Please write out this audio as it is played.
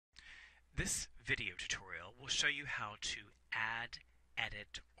This video tutorial will show you how to add,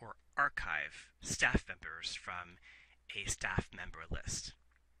 edit, or archive staff members from a staff member list.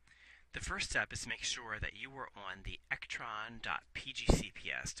 The first step is to make sure that you are on the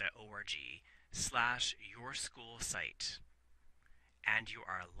ektron.pgcps.org/your-school site and you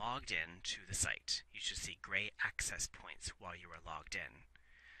are logged in to the site. You should see gray access points while you are logged in.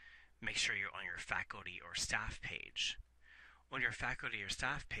 Make sure you're on your faculty or staff page. On your faculty or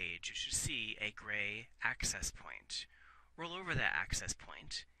staff page, you should see a gray access point. Roll over that access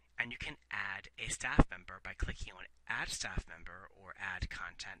point, and you can add a staff member by clicking on Add Staff Member or Add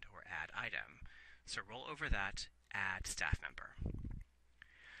Content or Add Item. So roll over that Add Staff Member.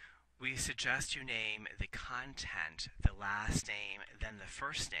 We suggest you name the content, the last name, then the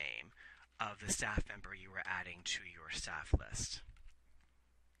first name of the staff member you are adding to your staff list.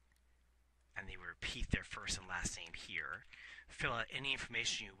 And they will repeat their first and last name here. Fill out any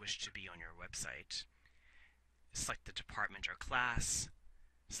information you wish to be on your website. Select the department or class.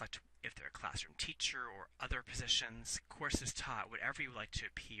 Select if they're a classroom teacher or other positions, courses taught, whatever you would like to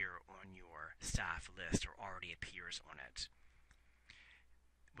appear on your staff list or already appears on it.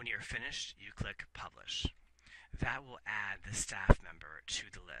 When you're finished, you click Publish. That will add the staff member to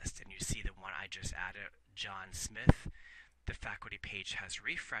the list, and you see the one I just added, John Smith. The faculty page has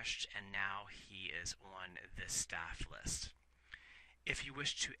refreshed, and now he is on this staff list. If you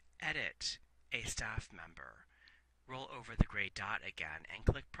wish to edit a staff member, roll over the gray dot again and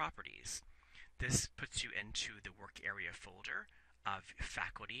click Properties. This puts you into the work area folder of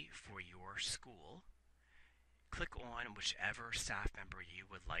faculty for your school. Click on whichever staff member you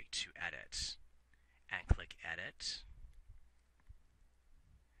would like to edit and click Edit.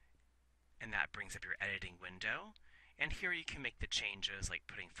 And that brings up your editing window. And here you can make the changes like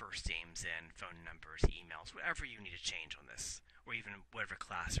putting first names in, phone numbers, emails, whatever you need to change on this, or even whatever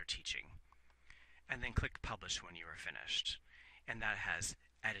class you're teaching. And then click Publish when you are finished. And that has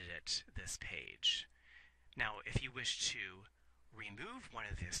edited this page. Now, if you wish to remove one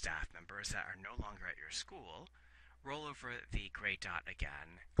of the staff members that are no longer at your school, roll over the gray dot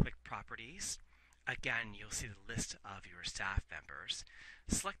again, click Properties. Again, you'll see the list of your staff members.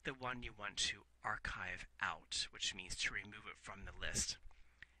 Select the one you want to archive out, which means to remove it from the list.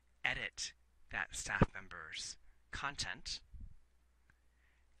 Edit that staff member's content.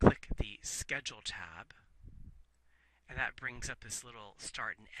 Click the Schedule tab, and that brings up this little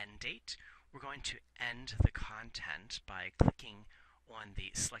start and end date. We're going to end the content by clicking on the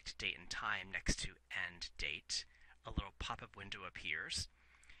Select Date and Time next to End Date. A little pop-up window appears.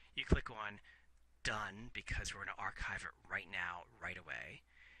 You click on Done because we're going to archive it right now, right away.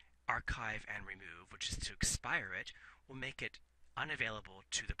 Archive and Remove, which is to expire it, will make it unavailable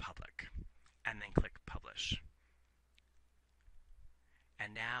to the public. And then click Publish.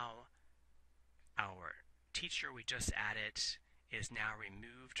 And now our teacher we just added is now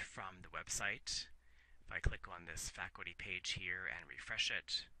removed from the website. If I click on this faculty page here and refresh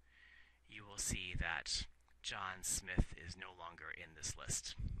it, you will see that John Smith is no longer in this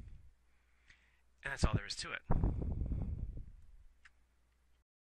list. And that's all there is to it.